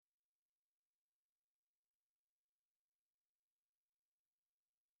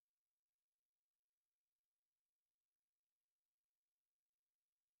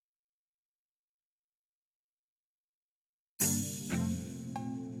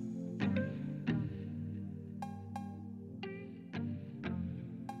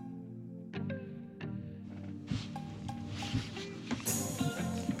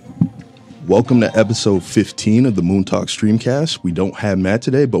Welcome to episode 15 of the MoonTalk Streamcast. We don't have Matt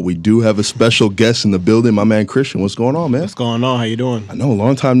today, but we do have a special guest in the building, my man Christian. What's going on, man? What's going on? How you doing? I know,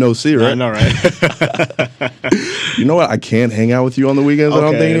 long time no see, right? I know, right? You know what? I can't hang out with you on the weekends, I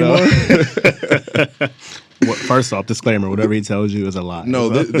don't think anymore. First off, disclaimer, whatever he tells you is a lie. No,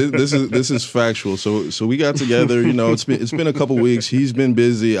 this is factual. So we got together, you know, it's been a couple weeks. He's been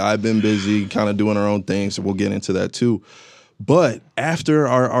busy, I've been busy, kind of doing our own thing, so we'll get into that too. But after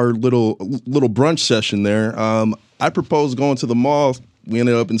our little brunch session there, I proposed going to the mall. We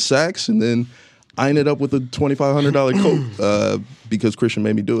ended up in Saks, and then I ended up with a $2,500 coat because Christian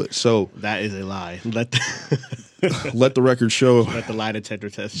made me do it. So that is a lie. Let the record show. Let the lie detector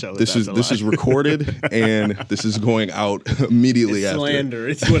test show. This is recorded, and this is going out immediately it's after. Slander.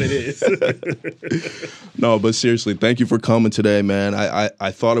 It's what it is. No, but seriously, thank you for coming today, man. I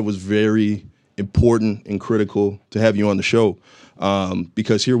thought it was very important and critical to have you on the show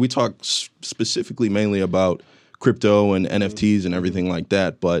because here we talk specifically mainly about crypto and NFTs and everything like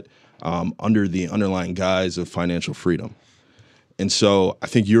that, but under the underlying guise of financial freedom. And so I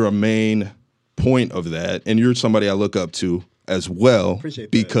think you're a main point of that, and you're somebody I look up to as well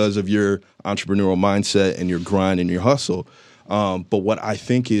because of your entrepreneurial mindset and your grind and your hustle. But what I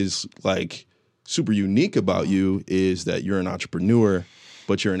think is like super unique about you is that you're an entrepreneur,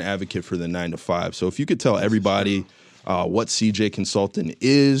 but you're an advocate for the 9-to-5. So if you could tell everybody what CJ Consulting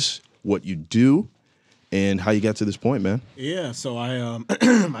is, what you do, and how you got to this point, man. Yeah, so I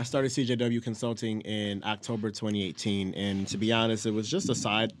I started CJW Consulting in October 2018, and to be honest, it was just a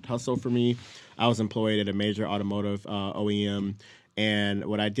side hustle for me. I was employed at a major automotive OEM, and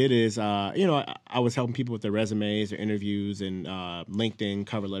what I did is, I was helping people with their resumes, their interviews, and LinkedIn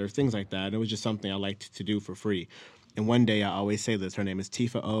cover letters, things like that. And it was just something I liked to do for free. And one day, I always say this, her name is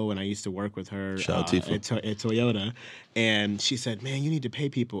Tifa O, and I used to work with her at Toyota. And she said, man, you need to pay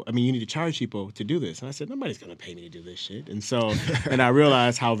people. I mean, you need to charge people to do this. And I said, nobody's going to pay me to do this shit. And so, and I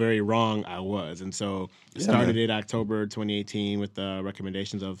realized how very wrong I was. And so I started it October 2018 with the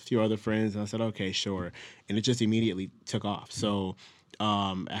recommendations of a few other friends. And I said, okay, sure. And it just immediately took off. So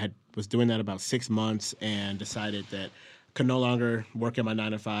was doing that about 6 months and decided that I could no longer work at my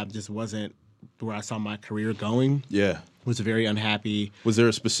 9-to-5. Just wasn't where I saw my career going. Yeah. Was very unhappy. Was there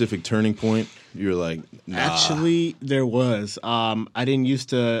a specific turning point? You were like, nah. Actually, there was. I didn't used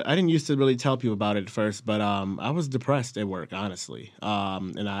to really tell people about it at first, but I was depressed at work, honestly.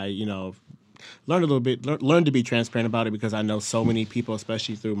 And I, learned a little bit, learned to be transparent about it because I know so many people,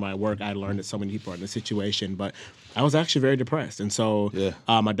 especially through my work, I learned that so many people are in this situation. But I was actually very depressed. And so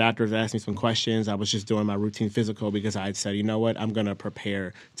my doctors asked me some questions. I was just doing my routine physical because I had said, you know what, I'm going to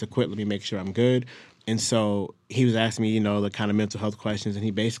prepare to quit. Let me make sure I'm good. And so he was asking me, the kind of mental health questions. And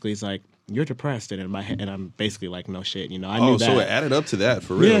he basically is like, you're depressed. And in my head, and I'm basically like, no shit. I knew that. So it added up to that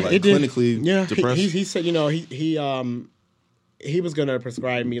for real. Yeah, like it did. Clinically depressed. He said, he was going to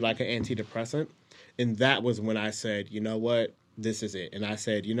prescribe me like an antidepressant. And that was when I said, you know what, this is it. And I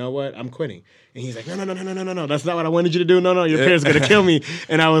said, you know what, I'm quitting. And he's like, no, that's not what I wanted you to do. No, your parents are going to kill me.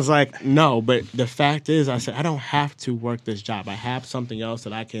 And I was like, no, but the fact is, I said, I don't have to work this job. I have something else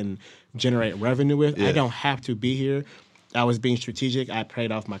that I can generate revenue with. I don't have to be here. I was being strategic. I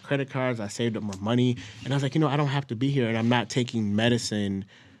paid off my credit cards. I saved up more money. And I was like, I don't have to be here. And I'm not taking medicine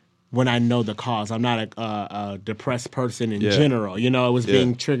when I know the cause. I'm not a depressed person in general. It was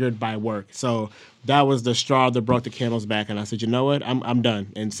being triggered by work. So that was the straw that broke the camel's back. And I said, you know what? I'm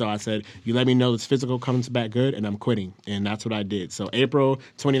done. And so I said, you let me know this physical comes back good, and I'm quitting. And that's what I did. So April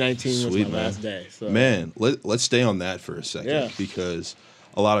 2019 was my last day. So. Man, let's stay on that for a second because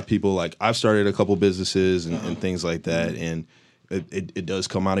a lot of people, like I've started a couple businesses and things like that, and it does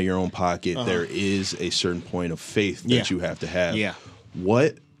come out of your own pocket. There is a certain point of faith that you have to have. Yeah.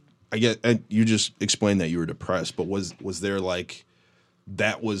 What? I get, and you just explained that you were depressed, but was there like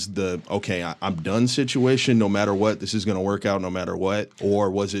that was the okay, I'm done situation? No matter what, this is going to work out no matter what, or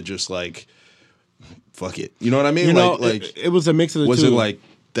was it just like fuck it? You know what I mean? It was a mix of the two. Was it like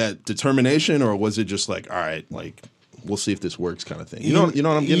that determination, or was it just like all right, like we'll see if this works kind of thing? You know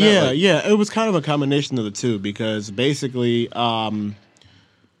what I'm getting at? Yeah. It was kind of a combination of the two because basically.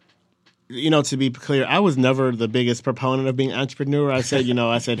 To be clear, I was never the biggest proponent of being an entrepreneur. I said,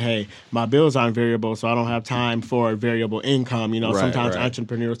 hey, my bills aren't variable, so I don't have time for variable income. Sometimes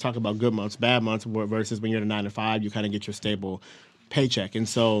entrepreneurs talk about good months, bad months, versus when you're at a 9-to-5, you kind of get your stable paycheck. And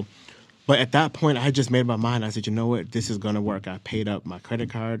so, but at that point, I just made my mind. I said, you know what, this is going to work. I paid up my credit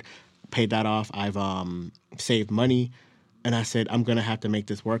card, paid that off. I've saved money. And I said, I'm going to have to make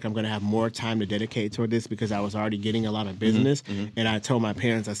this work. I'm going to have more time to dedicate toward this because I was already getting a lot of business. And I told my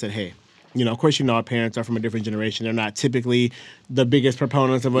parents, I said, hey, Of course, our parents are from a different generation. They're not typically the biggest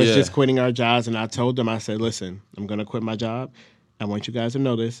proponents of us just quitting our jobs. And I told them, I said, listen, I'm going to quit my job. I want you guys to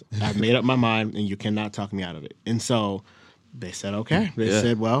know this. I've made up my mind, and you cannot talk me out of it. And so they said, okay. They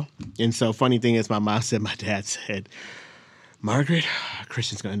said, well. And so funny thing is, my mom said, my dad said, Margaret,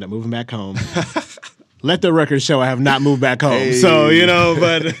 Christian's going to end up moving back home. Let the record show I have not moved back home. Hey. So,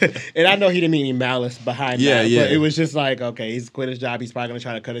 but, and I know he didn't mean any malice behind that. Yeah. But it was just like, okay, he's quit his job. He's probably going to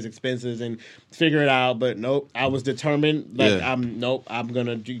try to cut his expenses and figure it out. But nope, I was determined. Like, I'm going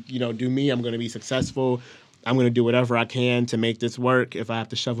to do me. I'm going to be successful. I'm going to do whatever I can to make this work. If I have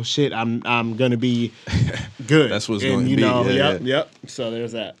to shovel shit, I'm going to be good. That's what's going to be. Yep. So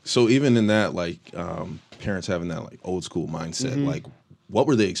there's that. So even in that, like, parents having that, like, old school mindset, like, what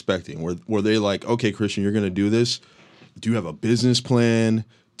were they expecting? Were they like, okay, Christian, you're going to do this? Do you have a business plan?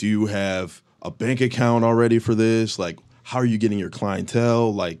 Do you have a bank account already for this? Like, how are you getting your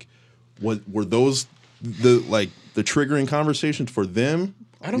clientele? Like, what were those the triggering conversations for them?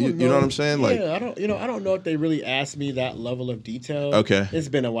 I don't know. You know what I'm saying? Like, I don't know if they really asked me that level of detail. Okay. It's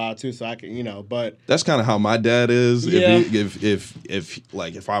been a while too, so I can, but that's kind of how my dad is. Yeah.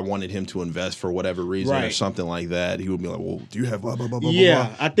 If I wanted him to invest for whatever reason or something like that, he would be like, well, do you have blah, blah, blah, blah, yeah,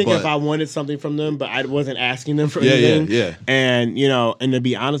 blah? I think if I wanted something from them, but I wasn't asking them for anything. Yeah. And, and to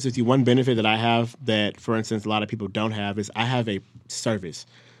be honest with you, one benefit that I have that, for instance, a lot of people don't have is I have a service.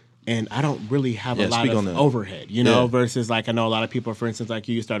 And I don't really have a lot of overhead, versus like I know a lot of people, for instance, like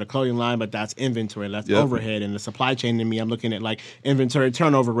you start a clothing line, but that's inventory, that's overhead. And the supply chain in me, I'm looking at like inventory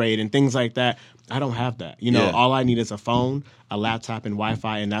turnover rate and things like that. I don't have that. All I need is a phone, a laptop, and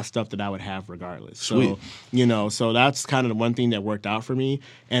Wi-Fi, and that's stuff that I would have regardless. Sweet. So, so that's kind of the one thing that worked out for me.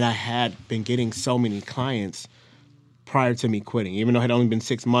 And I had been getting so many clients prior to me quitting. Even though it had only been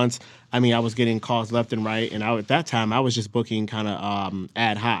 6 months, I was getting calls left and right. And at that time, I was just booking kind of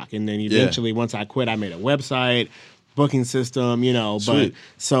ad hoc. And then eventually, once I quit, I made a website, booking system, But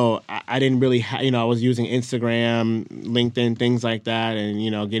so I didn't really, I was using Instagram, LinkedIn, things like that,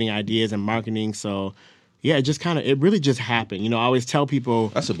 and, getting ideas and marketing. So, yeah, it really just happened. I always tell people.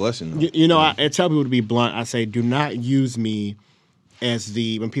 That's a blessing. I tell people to be blunt. I say, do not use me as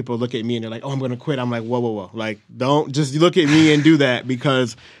when people look at me and they're like, oh, I'm going to quit. I'm like, whoa. Like, don't just look at me and do that,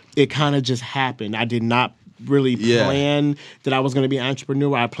 because it kind of just happened. I did not really plan that I was going to be an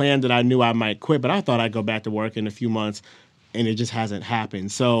entrepreneur. I planned that I knew I might quit, but I thought I'd go back to work in a few months, and it just hasn't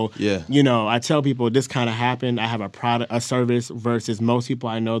happened. So, I tell people this kind of happened. I have a product, a service, versus most people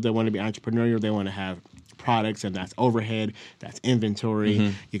I know that want to be entrepreneurial, they want to have products, and that's overhead, that's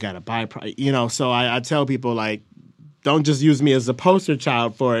inventory. You got to buy, so I tell people, like, don't just use me as a poster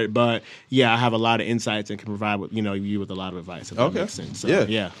child for it, but I have a lot of insights and can provide you with a lot of advice. If that makes sense. So,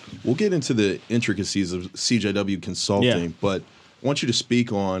 we'll get into the intricacies of CJW Consulting, but I want you to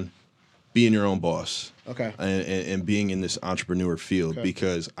speak on being your own boss, and being in this entrepreneur field,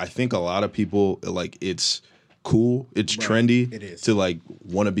 because I think a lot of people it's cool, it's trendy, it is, to like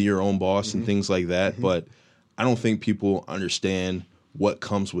want to be your own boss and things like that, but I don't think people understand what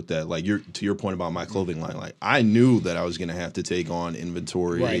comes with that. Like to your point about my clothing line, like I knew that I was going to have to take on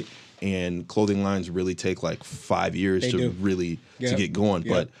inventory, and clothing lines really take like 5 years to get going.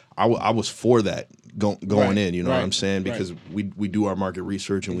 But I was for that going in, you know what I'm saying? Because we do our market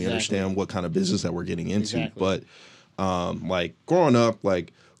research and we understand what kind of business that we're getting into. But like growing up,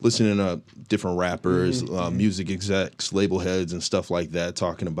 like listening to different rappers, music execs, label heads and stuff like that,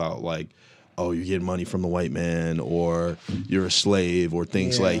 talking about like, oh, you're getting money from the white man, or you're a slave, or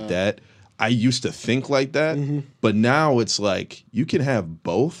things like that. I used to think like that, but now it's like you can have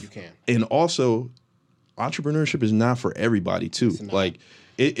both. You can. And also, entrepreneurship is not for everybody, too. Like,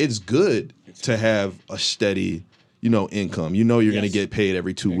 it's good to have a steady, income. You're going to get paid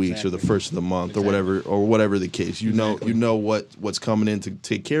every 2 weeks or the first of the month or whatever the case. You know what's coming in to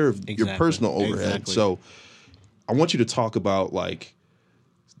take care of your personal overhead. So I want you to talk about, like,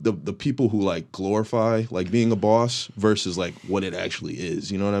 the people who like glorify like being a boss versus like what it actually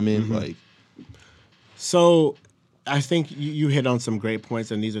is. You know what I mean? Like, so I think you hit on some great points,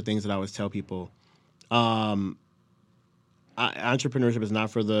 and these are things that I always tell people. Entrepreneurship is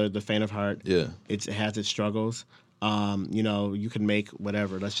not for the faint of heart. Yeah, it has its struggles. You can make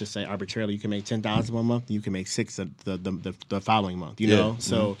whatever. Let's just say arbitrarily, you can make $10,000 one month. You can make $6,000 the following month. You know,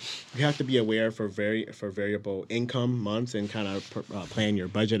 so you have to be aware for variable income months and kind of plan your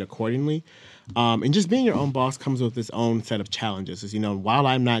budget accordingly. And just being your own boss comes with its own set of challenges. As while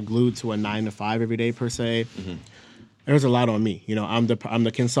I'm not glued to a 9 to 5 every day per se. There's a lot on me. I'm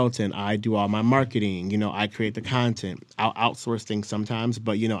the consultant. I do all my marketing. I create the content. I'll outsource things sometimes,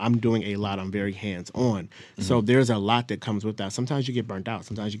 but I'm doing a lot. I'm very hands on. So there's a lot that comes with that. Sometimes you get burnt out.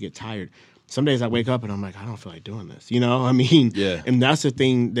 Sometimes you get tired. Some days I wake up and I'm like, I don't feel like doing this. Yeah. And that's the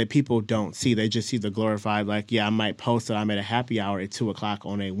thing that people don't see. They just see the glorified, like, I might post that I'm at a happy hour at 2:00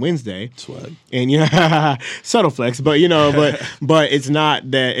 on a Wednesday. Swag. And subtle flex, but but it's not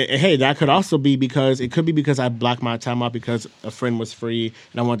that. Hey, that could also be because I blocked my time out because a friend was free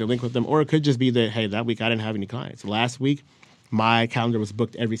and I wanted to link with them, or it could just be that, hey, that week I didn't have any clients. Last week, my calendar was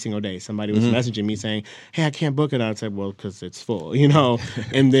booked every single day. Somebody was messaging me saying, hey, I can't book it. I'd say, well, because it's full,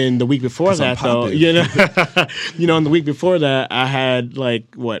 And then the week before that, though, and the week before that, I had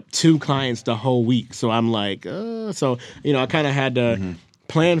 2 clients the whole week. So I'm like, I kind of had to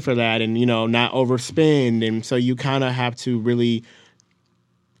plan for that and, not overspend. And so you kind of have to really,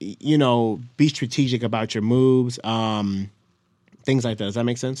 be strategic about your moves. Things like that. Does that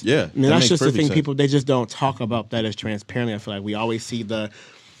make sense? Yeah. And that's just the thing. Sense. People, they just don't talk about that as transparently. I feel like we always see the,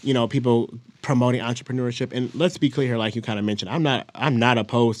 people promoting entrepreneurship. And let's be clear here, like you kind of mentioned, I'm not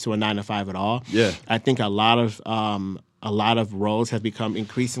opposed to a 9-to-5 at all. Yeah. I think a lot of roles have become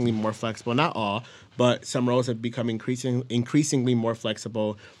increasingly more flexible. Not all, but some roles have become increasingly more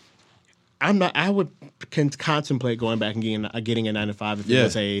flexible. I would contemplate going back and getting a 9-to-5 if it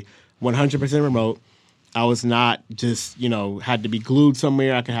was a 100% remote. I was not just, had to be glued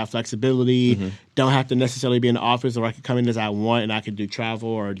somewhere. I could have flexibility. Don't have to necessarily be in the office, or I could come in as I want and I could do travel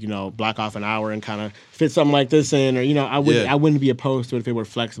or, block off an hour and kind of fit something like this in. Or, I wouldn't be opposed to it if it were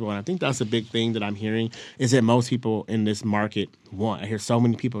flexible. And I think that's a big thing that I'm hearing is that most people in this market want. I hear so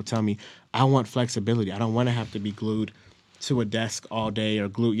many people tell me, I want flexibility. I don't want to have to be glued to a desk all day or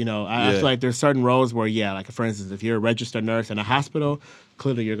glued. I feel like there's certain roles where, like for instance, if you're a registered nurse in a hospital,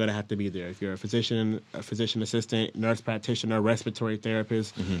 clearly you're going to have to be there. If you're a physician assistant, nurse practitioner, respiratory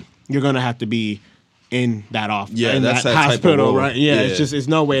therapist, you're going to have to be in that office, in that hospital, right? Yeah, it's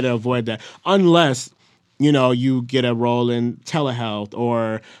no way to avoid that unless you get a role in telehealth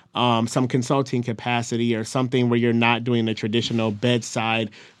or some consulting capacity or something where you're not doing the traditional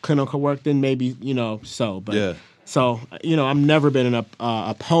bedside clinical work. Then maybe but. Yeah. So, I've never been an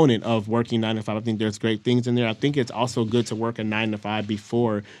opponent of working 9-to-5. I think there's great things in there. I think it's also good to work a 9-to-5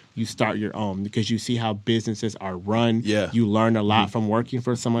 before you start your own because you see how businesses are run. Yeah. You learn a lot from working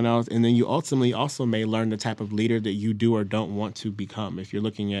for someone else. And then you ultimately also may learn the type of leader that you do or don't want to become. If you're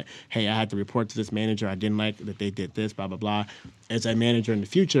looking at, hey, I had to report to this manager. I didn't like that they did this, blah, blah, blah. As a manager in the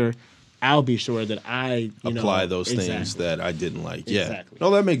future, I'll be sure that I apply those things that I didn't like. Yeah. Exactly.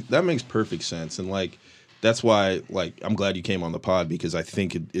 No, that makes perfect sense. And that's why, I'm glad you came on the pod because I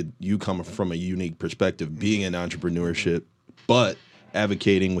think you come from a unique perspective, being in entrepreneurship, but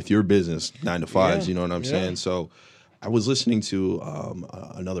advocating with your business 9-to-5s. You know what I'm saying? So, I was listening to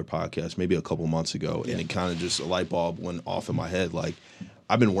another podcast maybe a couple months ago, and it kind of just a light bulb went off in my head.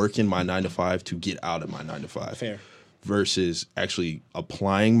 I've been working my 9-to-5 to get out of my 9-to-5. Fair. Versus actually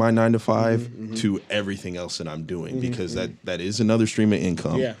applying my 9-to-5 to everything else that I'm doing because that is another stream of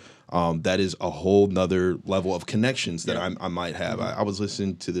income. Yeah. That is a whole nother level of connections that I might have. I was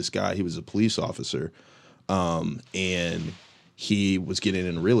listening to this guy. He was a police officer, and he was getting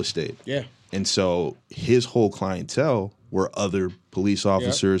into real estate. Yeah. And so his whole clientele were other police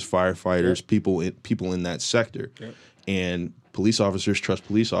officers, firefighters, people in that sector. Yep. And police officers trust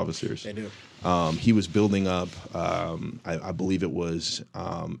police officers. They do. He was building up, I believe it was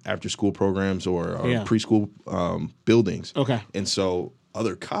after-school programs or preschool buildings. Okay. And so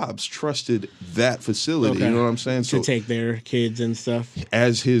other cops trusted that facility. Okay. You know what I'm saying? To take their kids and stuff.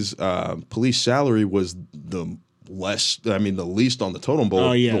 As his police salary was the least on the totem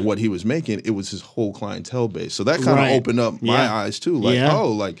pole for what he was making, it was his whole clientele base. So that kind of opened up my eyes too.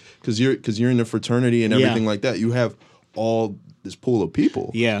 Because you're in the fraternity and everything like that. You have all this pool of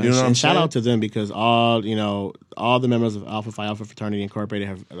people. Yeah, you know and shout out to them because all the members of Alpha Phi Alpha Fraternity Incorporated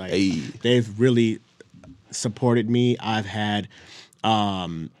have they've really supported me. I've had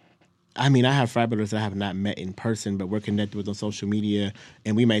I have frat brothers that I have not met in person, but we're connected with on social media,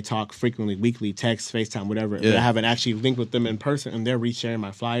 and we may talk frequently, weekly, text, FaceTime, whatever. Yeah. But I haven't actually linked with them in person, and they're resharing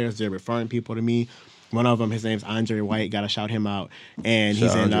my flyers. They're referring people to me. One of them, his name's Andre White. Got to shout him out. And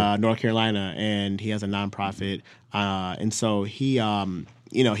he's in North Carolina, and he has a nonprofit. And so he,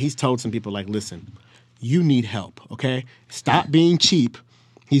 he's told some people, listen, you need help, okay? Stop being cheap.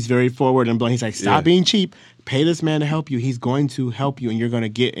 He's very forward and blunt. He's like, stop being cheap. Pay this man to help you. He's going to help you, and you're going to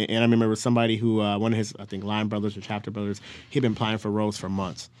get. And I remember somebody who, one of his, I think, line brothers or chapter brothers, he'd been applying for roles for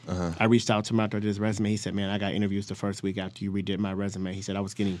months. I reached out to him after I did his resume. He said, man, I got interviews the first week after you redid my resume. He said, I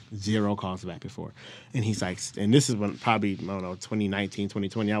was getting 0 calls back before. And he's like, and this is when probably, I don't know, 2019,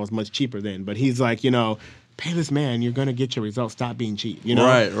 2020. I was much cheaper then. But he's like, pay this man, you're going to get your results. Stop being cheap,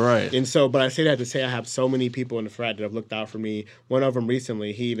 Right. And so, but I say that to say I have so many people in the frat that have looked out for me. One of them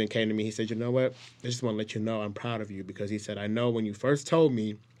recently, he even came to me. He said, you know what? I just want to let you know I'm proud of you, because he said, I know when you first told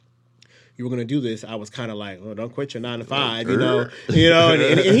me you were going to do this, I was kind of like, oh, don't quit your 9 to 5, and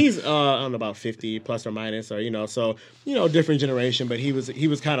he's, I don't know, about 50 plus or minus, or, so, different generation, but he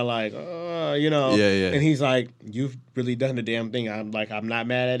was kind of like, and he's like, you've really done the damn thing. I'm like, I'm not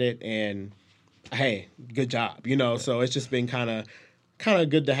mad at it. And hey, good job, so it's just been kind of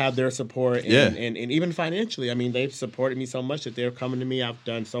good to have their support and even financially. I mean, they've supported me so much that they're coming to me. I've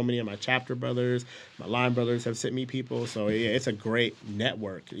done so many of my chapter brothers, my line brothers have sent me people. So it's a great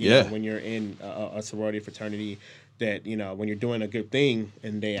network, you know, when you're in a sorority fraternity, that, when you're doing a good thing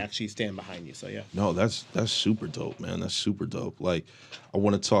and they actually stand behind you. So, yeah. No, that's super dope, man. That's super dope. Like, I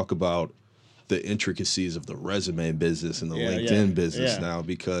want to talk about the intricacies of the resume business and the LinkedIn business now,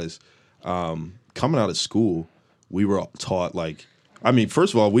 because coming out of school, we were taught, like, I mean,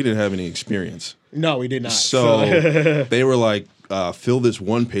 first of all, we didn't have any experience. No, we did not. So they were like, fill this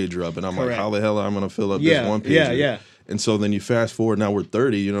one pager up. And I'm like, how the hell am I going to fill up this one pager? Yeah. And so then you fast forward, now we're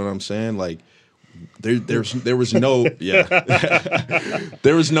 30, you know what I'm saying? Like, there was no,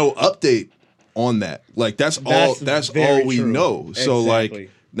 there was no update on that. Like, that's all we true. know. So exactly.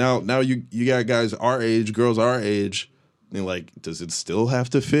 like, now you got guys our age, girls our age, and like, does it still have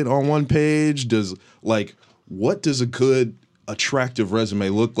to fit on one page? What does a good, attractive resume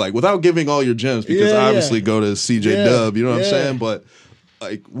look like, without giving all your gems? Because obviously go to CJW, you know what I'm saying? But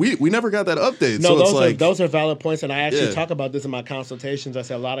like, we never got that update. No, so those are valid points, and I actually talk about this in my consultations. I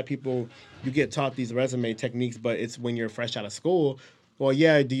say a lot of people, you get taught these resume techniques, but it's when you're fresh out of school. Well,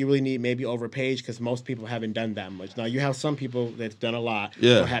 do you really need maybe over page? Because most people haven't done that much. Now, you have some people that's done a lot,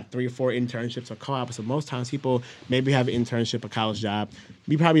 or had 3 or 4 internships or co-ops. So most times people maybe have an internship, a college job.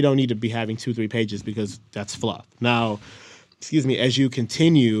 You probably don't need to be having 2-3 pages, because that's fluff. Now, as you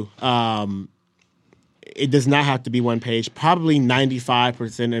continue, it does not have to be one page. Probably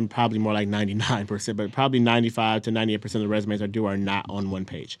 95%, and probably more like 99%, but probably 95 to 98% of the resumes are not on one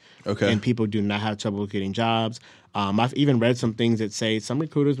page. Okay. And people do not have trouble getting jobs. I've even read some things that say some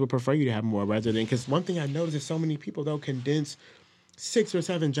recruiters would prefer you to have more resume. Because one thing I noticed is so many people, they'll condense 6 or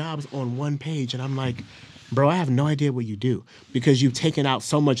 7 jobs on one page. And I'm like, bro, I have no idea what you do, because you've taken out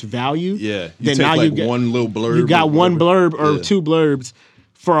so much value. Yeah. You take one little blurb. You got one blurb or 2 blurbs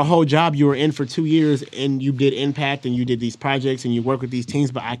for a whole job you were in for 2 years, and you did impact and you did these projects and you work with these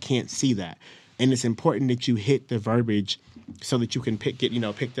teams, but I can't see that. And it's important that you hit the verbiage so that you can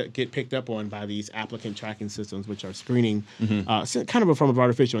get picked up on by these applicant tracking systems, which are screening, kind of a form of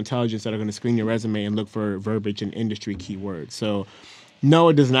artificial intelligence that are going to screen your resume and look for verbiage and industry keywords. So, no,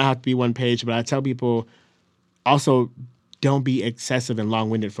 it does not have to be one page, but I tell people also, don't be excessive and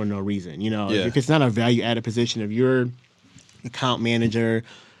long-winded for no reason. If it's not a value-added position, if you're account manager,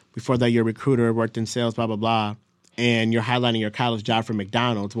 before that you're a recruiter, worked in sales, blah, blah, blah, and you're highlighting your college job for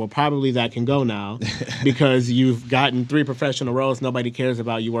McDonald's, well, probably that can go now because you've gotten 3 professional roles. Nobody cares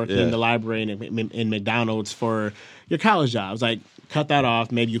about you working in the library and in McDonald's for your college jobs. Like, cut that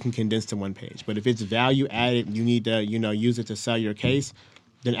off. Maybe you can condense to one page. But if it's value added, you need to, use it to sell your case,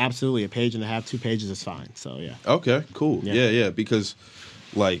 then absolutely 1.5 pages, 2 pages is fine. So, yeah. Okay, cool. Yeah. Because,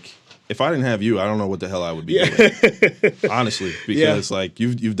 like, if I didn't have you, I don't know what the hell I would be doing. Honestly, because like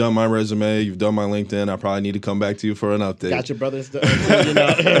you've done my resume, you've done my LinkedIn. I probably need to come back to you for an update. Got your brothers,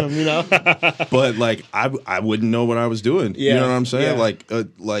 But like I wouldn't know what I was doing. You know what I'm saying? Yeah.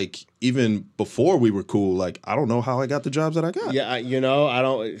 Like even before we were cool, like I don't know how I got the jobs that I got. Yeah, I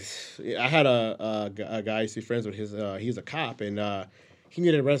don't. I had a guy I used to be friends with. He's a cop, and he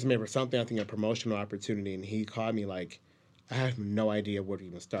needed a resume for something. I think a promotional opportunity, and he called me like, I have no idea where to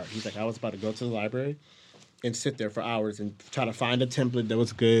even start. He's like, I was about to go to the library and sit there for hours and try to find a template that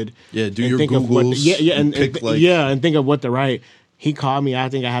was good. Yeah, do your Googles. And think of what to write. He called me. I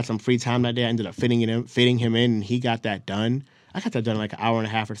think I had some free time that day. I ended up fitting him in, and he got that done. I got that done in like an hour and a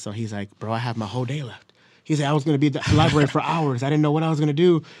half or so. He's like, bro, I have my whole day left. He's like, I was going to be at the library for hours. I didn't know what I was going to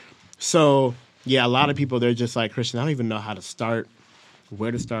do. So, yeah, a lot of people, they're just like, Christian, I don't even know how to start,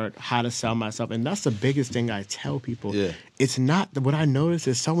 where to start, how to sell myself. And that's the biggest thing I tell people. Yeah. It's not, what I notice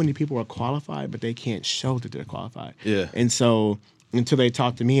is so many people are qualified, but they can't show that they're qualified. Yeah. And so until they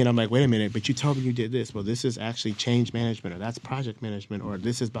talk to me, and I'm like, wait a minute, but you told me you did this. Well, this is actually change management, or that's project management, or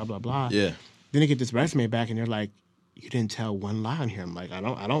this is blah blah blah. Yeah. Then they get this resume back, and they're like, you didn't tell one lie on here. I'm like, I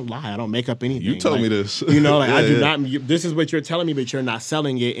don't lie. I don't make up anything. You told like, me this. You know, like Yeah, I do yeah. not. This is what you're telling me, but you're not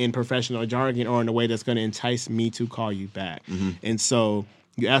selling it in professional jargon or in a way that's going to entice me to call you back. Mm-hmm. And so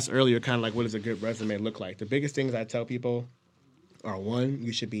you asked earlier, kind of like, what does a good resume look like? The biggest things I tell people are, one,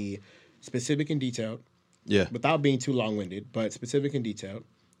 you should be specific and detailed. Yeah. Without being too long-winded, but specific and detailed.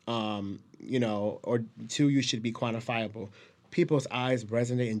 Or two, you should be quantifiable. People's eyes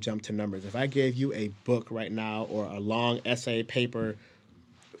resonate and jump to numbers. If I gave you a book right now or a long essay paper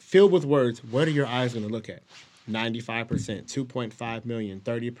filled with words, what are your eyes going to look at? 95%, 2.5 million,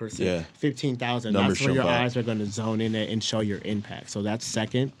 30%, Yeah. 15,000. Numbers That's where your jump out. eyes are going to zone in at and show your impact. So that's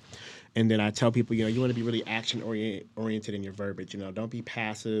second. And then I tell people, you want to be really action oriented in your verbiage. Don't be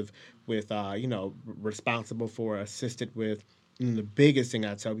passive with, responsible for, assisted with. And the biggest thing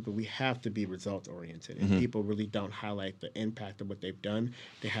I tell people, we have to be result oriented. And people really don't highlight the impact of what they've done.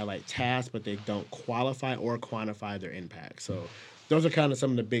 They highlight tasks, but they don't qualify or quantify their impact. So those are kind of some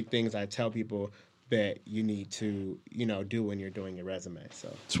of the big things I tell people that you need to, do when you're doing your resume.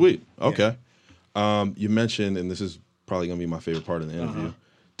 So Sweet. Okay. Yeah. You mentioned, and this is probably going to be my favorite part of the interview,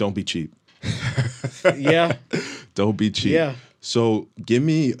 don't be cheap. Yeah. Don't be cheap. Yeah. So give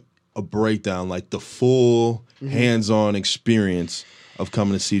me a breakdown, like the full hands-on experience of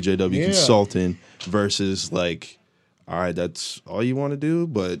coming to CJW Consulting versus like, all right, that's all you want to do,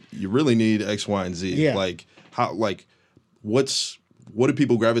 but you really need X, Y, and Z. Yeah. Like what do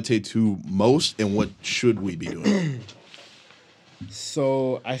people gravitate to most, and what should we be doing?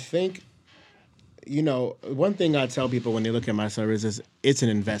 So I think, one thing I tell people when they look at my service is it's an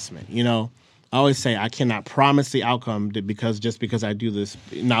investment. I always say I cannot promise the outcome because I do this.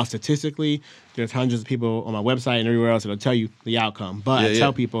 Now, statistically, there's hundreds of people on my website and everywhere else that'll tell you the outcome. But I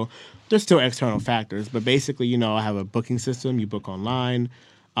tell people there's still external factors. But basically, I have a booking system. You book online.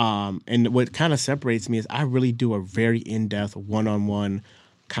 And what kind of separates me is I really do a very in-depth one-on-one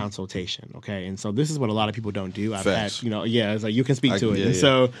consultation. Okay. And so this is what a lot of people don't do. I've Facts. had, it's like you can speak to it. And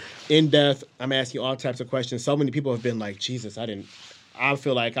so in depth, I'm asking all types of questions. So many people have been like, Jesus, I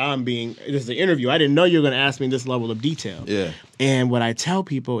feel like this is an interview. I didn't know you were going to ask me this level of detail. Yeah. And what I tell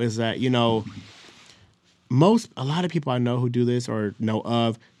people is that, a lot of people I know who do this or know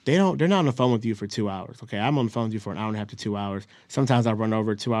of, they're not on the phone with you for 2 hours. Okay. I'm on the phone with you for an hour and a half to 2 hours. Sometimes I run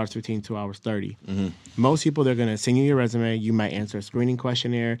over 2 hours 15, 2 hours 30. Mm-hmm. Most people, they're going to send you your resume. You might answer a screening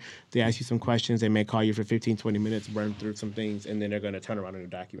questionnaire. They ask you some questions. They may call you for 15, 20 minutes, run through some things, and then they're going to turn around in a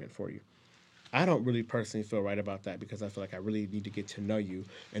document for you. I don't really personally feel right about that because I feel like I really need to get to know you.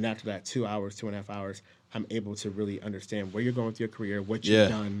 And after that 2 hours, 2.5 hours, I'm able to really understand where you're going with your career, what you've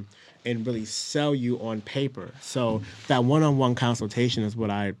done, and really sell you on paper. So that one-on-one consultation is what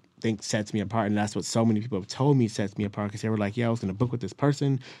I think sets me apart. And that's what so many people have told me sets me apart because they were like, I was going to book with this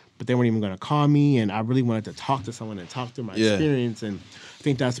person, but they weren't even going to call me. And I really wanted to talk to someone and talk through my experience. And I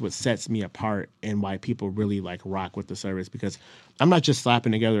think that's what sets me apart and why people really rock with the service because I'm not just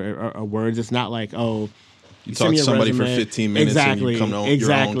slapping together words. It's not like, you talk to somebody for 15 minutes and you come to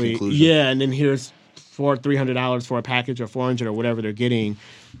your own conclusion. Yeah, and then here's $300 for a package or $400 or whatever they're getting,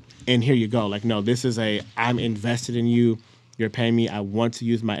 and here you go. No, this is I'm invested in you. You're paying me. I want to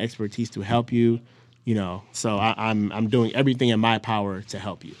use my expertise to help you. So I'm doing everything in my power to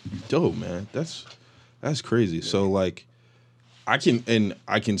help you. Dope, man. That's crazy. Yeah. So I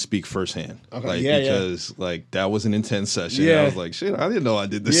can speak firsthand, because that was an intense session. Yeah. I was like, shit, I didn't know I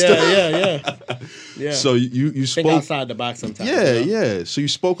did this stuff. Yeah. So you spoke think outside the box sometimes. Yeah. So you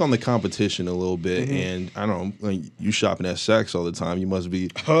spoke on the competition a little bit, and I don't know, you shopping at Saks all the time. You must be,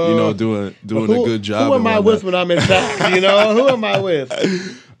 doing a good job. Who am I with when I'm in Saks? Who am I with?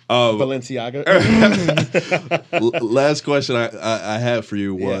 Balenciaga. Last question I had for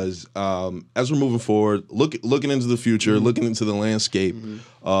you was, as we're moving forward, looking into the future, looking into the landscape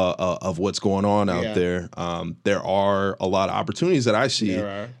of what's going on out there, there are a lot of opportunities that I see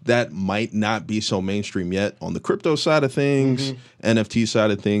that might not be so mainstream yet on the crypto side of things, NFT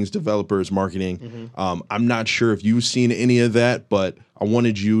side of things, developers, marketing. I'm not sure if you've seen any of that, but I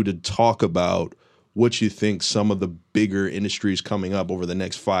wanted you to talk about what you think some of the bigger industries coming up over the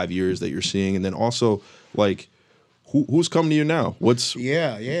next 5 years that you're seeing, and then also who's coming to you now? What's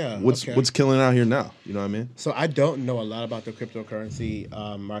killing out here now? You know what I mean? So I don't know a lot about the cryptocurrency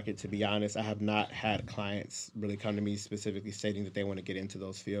market, to be honest. I have not had clients really come to me specifically stating that they want to get into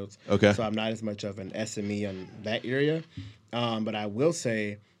those fields. Okay. So I'm not as much of an SME on that area, but I will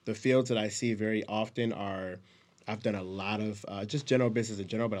say the fields that I see very often are I've done a lot of just general business in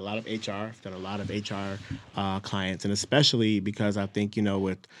general, but a lot of HR. I've done a lot of HR clients, and especially because I think,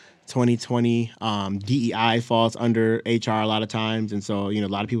 with 2020, DEI falls under HR a lot of times. And so, a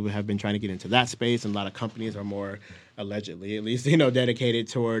lot of people have been trying to get into that space, and a lot of companies are more allegedly, at least, dedicated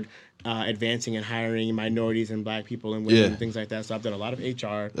toward advancing and hiring minorities and Black people and women and things like that. So I've done a lot of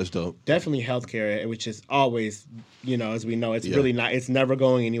HR. That's dope. Definitely healthcare, which is always, as we know, it's really not, it's never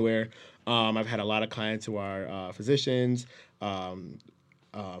going anywhere. I've had a lot of clients who are physicians,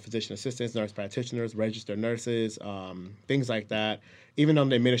 physician assistants, nurse practitioners, registered nurses, things like that. Even on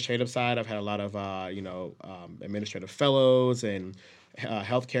the administrative side, I've had a lot of administrative fellows and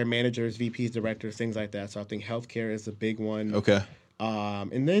healthcare managers, VPs, directors, things like that. So I think healthcare is a big one. Okay.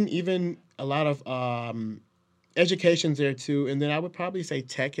 And then even a lot of education's there too. And then I would probably say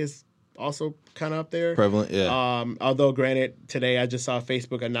tech is also kind of up there. Prevalent, yeah. Although, granted, today I just saw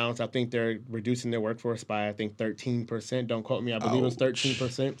Facebook announce, I think they're reducing their workforce by, 13%. Don't quote me. I believe it's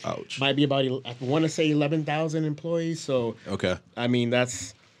 13%. Ouch. Might be about, I want to say 11,000 employees. So, okay. I mean,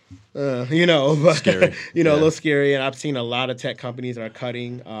 that's, but, scary. a little scary. And I've seen a lot of tech companies are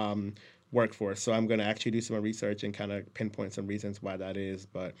cutting workforce. So I'm going to actually do some research and kind of pinpoint some reasons why that is.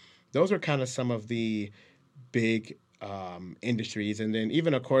 But those are kind of some of the big industries. And then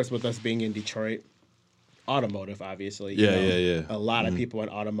even, of course, with us being in Detroit, automotive, obviously. Yeah. A lot of people in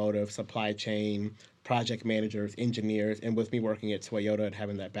automotive, supply chain, project managers, engineers. And with me working at Toyota and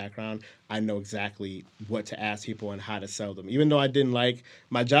having that background, I know exactly what to ask people and how to sell them. Even though I didn't like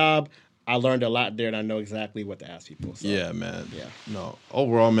my job, I learned a lot there, and I know exactly what to ask people. So, yeah, man. Yeah. No,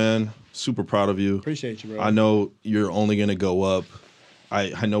 overall, man, super proud of you. Appreciate you, bro. I know you're only going to go up.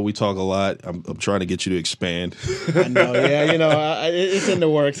 I know we talk a lot. I'm trying to get you to expand. I know, yeah. It's in the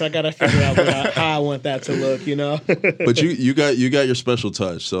works. I got to figure out how I want that to look, But you got your special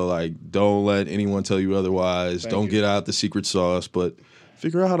touch. So, don't let anyone tell you otherwise. Don't get out the secret sauce, but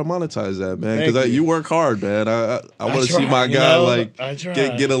figure out how to monetize that, man. Because you work hard, man. I want to see my guy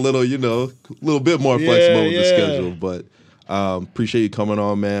get a little, little bit more flexible with the schedule. But appreciate you coming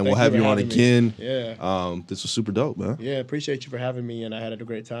on, man. We'll have you on again. Yeah. This was super dope, man. Yeah, appreciate you for having me, and I had a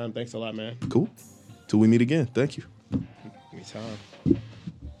great time. Thanks a lot, man. Cool. Till we meet again. Thank you. Anytime.